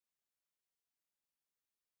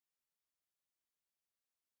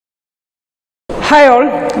Hi all,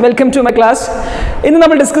 welcome to my class. In the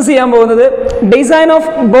discuss design of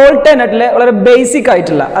bolt nut or basic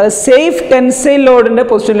item. Safe tensile load in the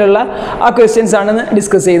position questions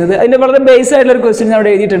discuss. Basic question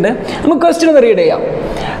question read.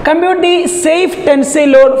 Compute the safe tensile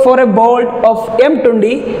load for a bolt of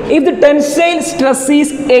M20 if the tensile stress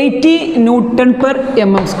is 80 Newton per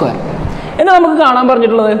mm square. Now, we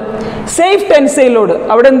will safe tensile load.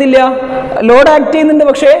 Load acting in the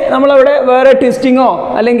twisting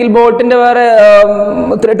or bolt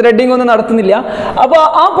threading on the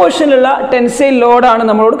portion tensile load.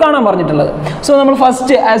 So,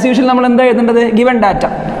 first, as usual, given data.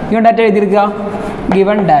 Given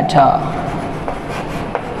data.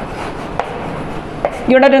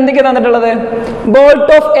 Bolt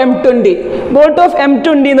of M20. Bolt of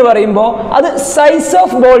M20 is the size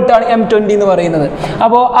of bolt M20. That is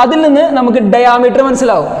the diameter.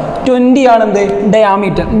 20 is the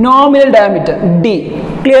diameter. Nominal diameter. D.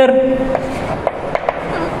 Clear?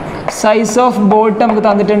 Size of bolt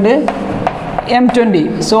M20.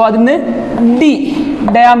 So, that is D.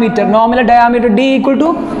 Diameter. Nominal diameter D equal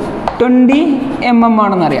to 20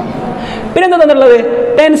 mm.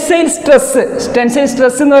 Tensile stress. Tensile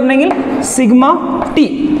stress is sigma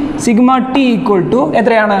T. Sigma T equal to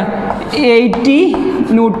 80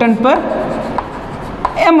 Newton per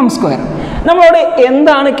mm square. Now, we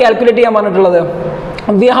have to calculate.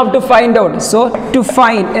 We have to find out. So, to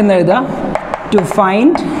find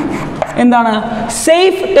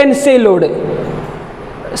safe tensile load.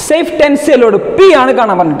 Safe tensile load P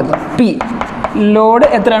P. Load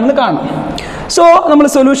so, we will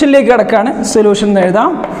solution. Solution.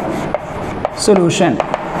 Solution.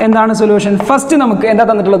 Solution. First, we will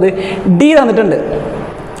D.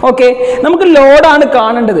 Okay. We will load.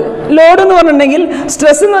 Load is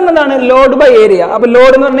stress load by area.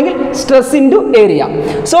 Load is stress into area.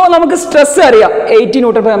 So, we will stress 80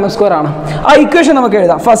 Newton per mm square. This equation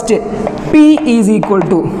first P is equal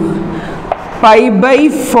to pi by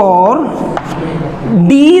 4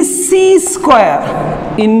 DC square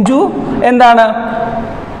into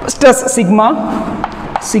stress sigma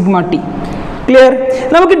T. Clear?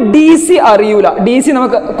 Now we DC ariyula. DC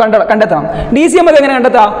namak kandatham. DC namak engane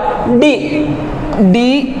kandatha?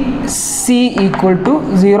 DC equal to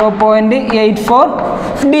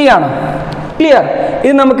 0.84 D aanu. Clear?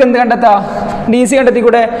 Idu namak endu kandatha? DC kandathi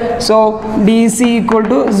kude. So DC equal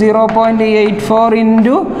to 0.84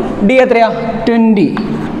 into D etraya? 20.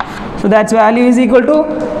 So that's value is equal to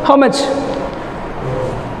how much?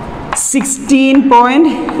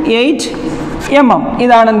 16.8 mm. This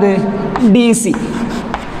is DC.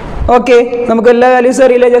 Okay. We values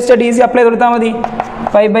just DC apply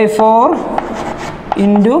 5 by 4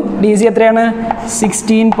 into DC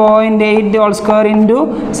 16.8 all square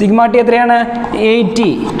into sigma T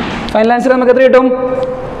 80. Final answer is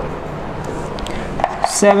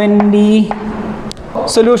 70.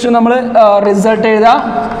 Solution result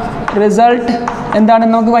result and then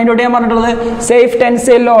find out safe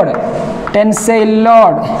tensile load. Tensile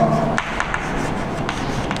load.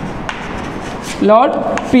 Load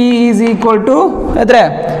P is equal to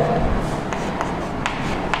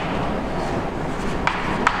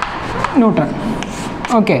Newton.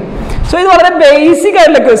 Okay. So, this is a basic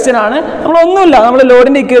question. We load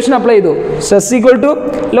in the equation apply. Stress equal to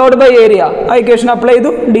load by area. Equation apply.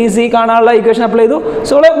 DC equation apply.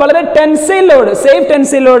 So, tensile load, safe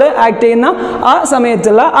tensile load act in a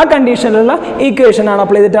condition equation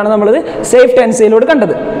apply. Safe tensile load.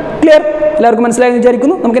 Clear?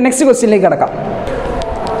 Next question.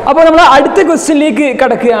 Now, we will question.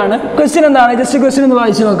 Question just a question.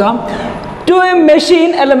 To a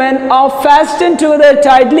machine element are fastened together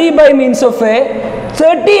tightly by means of a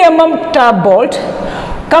 30 mm tab bolt.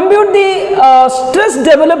 Compute the stress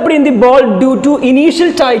developed in the bolt due to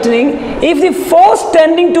initial tightening if the force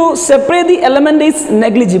tending to separate the element is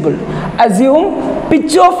negligible. Assume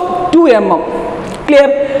pitch of 2 mm. Clear?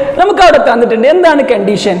 What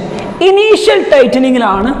condition? Initial tightening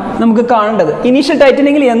initial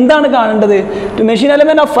tightening to machine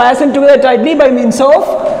element are fastened together tightly by means of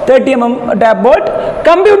 30 mm tab bolt.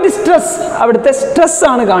 Compute the stress. Stress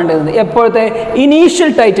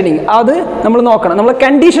initial tightening. That's the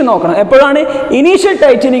condition. Initial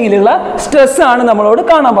tightening stress.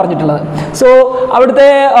 So,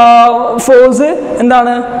 force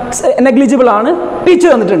negligible. Pitch.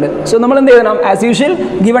 So, as usual,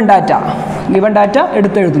 given data. Given data.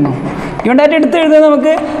 Given data, we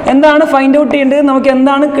find out so,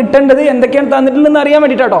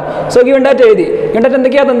 given data,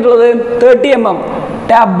 30 mm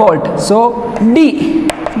tab bolt. So, D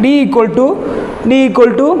equal to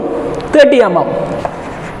 30 mm.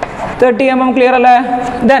 30 mm clear അല്ലേ?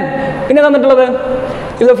 Then പിന്നെ തന്നിട്ടുള്ളത്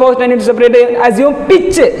if the force tending to separate, assume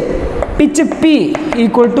pitch P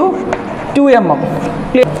equal to 2 mm.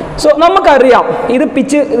 Clear? So നമുക്കറിയാം ഇത്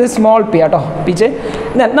pitch, ഇത് small P ആട്ടോ pitch.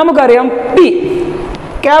 നമുക്കറിയാം P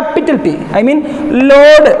capital P, I mean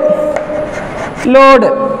load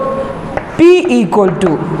P equal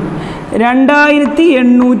to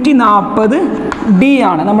 2840 D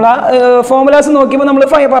ആണ്. നമ്മൾ ആ ഫോർമുലാസ് നോക്കിയപ്പോൾ നമ്മൾ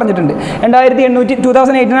പറഞ്ഞിട്ടുണ്ട്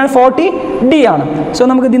 2840 ഡി ആണ്. സോ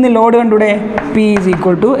നമുക്ക് ഇതിൽ നിന്ന് load കണ്ടൂടെ? P is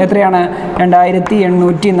equal to എത്രയാണ്?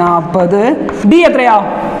 2840 ഡി എത്രയാ?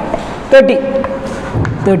 30.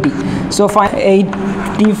 So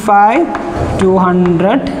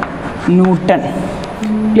 85,200 newton.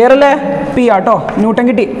 ക്ലിയർ അല്ലേ? പി ആട്ടോ, ന്യൂട്ടൺ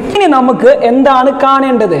കിട്ടി. ഇനി നമുക്ക് എന്താണ്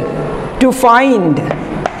കാണേണ്ടത്? To find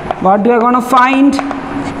what you are gonna find?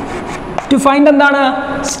 To find എന്താണ്?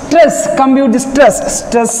 സ്ട്രെസ്. കമ്പ്യൂട്ട് ദി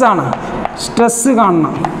സ്ട്രെസ് ആണ്. സ്ട്രെസ്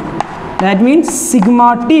കാണണം. ദാറ്റ് മീൻസ് സിഗ്മ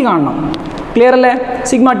ടി കാണണം. ക്ലിയർ അല്ലേ?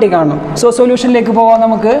 സിഗ്മ ടി കാണണം. സോ സൊല്യൂഷനിലേക്ക് പോവാം.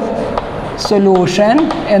 നമുക്ക് സൊല്യൂഷൻ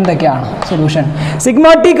എന്തൊക്കെയാണ്? സൊല്യൂഷൻ സിഗ്മ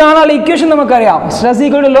ടി കാണാനുള്ള ഇക്വേഷൻ നമുക്കറിയാം. Stress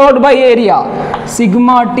equal to load by area. Sigma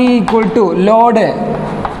T equal to load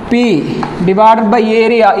P divided by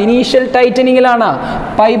area. Initial ടൈറ്റനിങ്ങിലാണ്.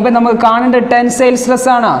 Pi by നമുക്ക് കാണേണ്ട ടെൻസൈൽ സ്ട്രെസ്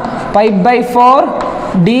ആണ്. Pi by 4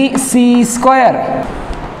 dc square.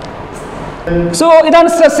 So ഇതാണ്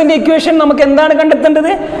സ്ട്രെസ്സിന്റെ ഇക്വേഷൻ. നമുക്ക് എന്താണ്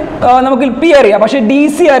കണ്ടെത്തേണ്ടത്? നമുക്ക് പി അറിയാം, പക്ഷെ ഡി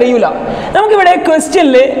സി അറിയില്ല. നമുക്കിവിടെ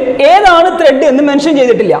ക്വസ്റ്റ്യനിൽ ഏതാണ് ത്രെഡ് എന്ന് മെൻഷൻ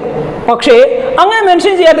ചെയ്തിട്ടില്ല. പക്ഷേ അങ്ങനെ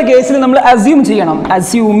മെൻഷൻ ചെയ്യാത്ത കേസിൽ നമ്മൾ അസ്യൂം ചെയ്യണം.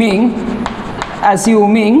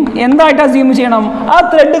 അസ്യൂമിങ് എന്തായിട്ട് അസ്യൂം ചെയ്യണം? ആ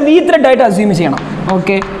ത്രെഡ് വി ത്രെഡ് ആയിട്ട് അസ്യൂം ചെയ്യണം.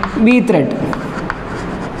 Okay, V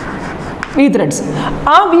threads.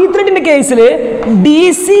 ആ വി ത്രെഡിന്റെ കേസിൽ ഡി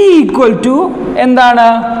സി ഈക്വൽ ടു എന്താണ്?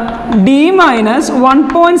 ഡി മൈനസ്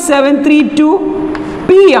 1.732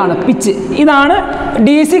 പി ആണ് പിച്ച്. ഇതാണ്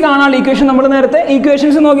ഡി സി കാണാനുള്ള ഇക്വേഷൻ. നമ്മൾ നേരത്തെ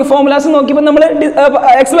ഇക്വേഷൻസ് നോക്കി ഫോർമുലാസ് നോക്കിയപ്പോൾ നമ്മൾ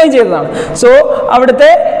എക്സ്പ്ലെയിൻ ചെയ്തതാണ്. സോ അവിടുത്തെ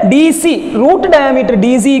D C root diameter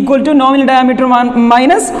D C equal to nominal diameter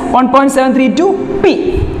minus 1.732 P.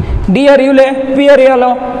 D അറിയൂലേ? P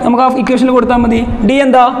അറിയാമല്ലോ. നമുക്ക് ആ ഇക്വേഷനിൽ കൊടുത്താൽ മതി. ഡി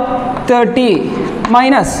എന്താ? 30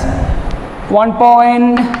 മൈനസ്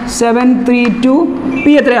 1.732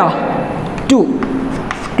 പി എത്രയാ? 2.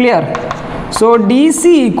 Clear? So D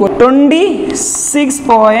C equal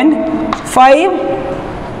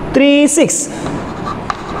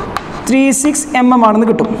 26.536 mm ആണെന്ന്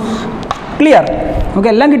കിട്ടും. ക്ലിയർ? നമുക്ക്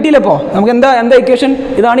എല്ലാം കിട്ടിയില്ലപ്പോൾ നമുക്ക് എന്താ ഇക്വേഷൻ?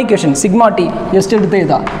 ഇതാണ് ഇക്വേഷൻ. സിഗ്മ ടി ജസ്റ്റ് എടുത്ത്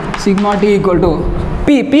ചെയ്താ. Sigma T equal to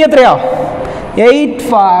P എത്രയാ?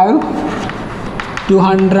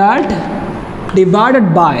 85,200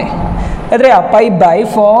 ഡിവൈഡഡ് ബൈ എത്രയാ? Pi by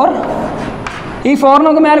 4. ഈ 4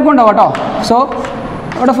 നമുക്ക് മേലെ കൊണ്ടുപോകാം കേട്ടോ. സോ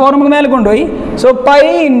അവിടെ 4 നമുക്ക് മേലെ കൊണ്ടുപോയി. So pi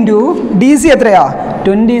into D C എത്രയാ?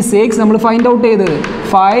 26. നമ്മൾ ഫൈൻഡ് ഔട്ട് ചെയ്തത്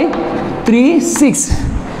 536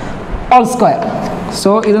 ഓൾ സ്ക്വയർ. സോ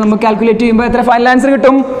ഇത് നമുക്ക് കാൽക്കുലേറ്റ് ചെയ്യുമ്പോൾ എത്ര ഫൈനൽ ആൻസർ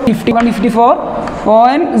കിട്ടും?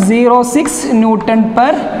 54.06 newton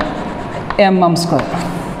per mm square.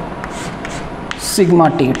 Sigma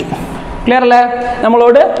T കിട്ടി. ക്ലിയർ അല്ലേ?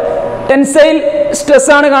 നമ്മളോട് ടെൻസൈൽ സ്ട്രെസ്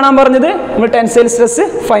ആണ് കാണാൻ പറഞ്ഞത്. നമ്മൾ ടെൻസൈൽ സ്ട്രെസ്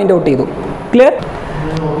ഫൈൻഡ് ഔട്ട് ചെയ്തു. ക്ലിയർ?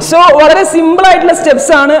 സോ വളരെ സിമ്പിൾ ആയിട്ടുള്ള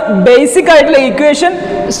സ്റ്റെപ്സ് ആണ്. ബേസിക് ആയിട്ടുള്ള equation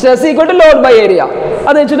stress equal to load by area,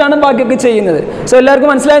 അത് വെച്ചിട്ടാണ് ബാക്കിയൊക്കെ ചെയ്യുന്നത്. സോ എല്ലാവർക്കും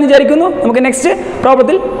മനസ്സിലായെന്ന് വിചാരിക്കുന്നു. നമുക്ക് നെക്സ്റ്റ്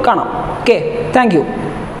പ്രോബ്ലത്തിൽ കാണാം. Okay, thank you.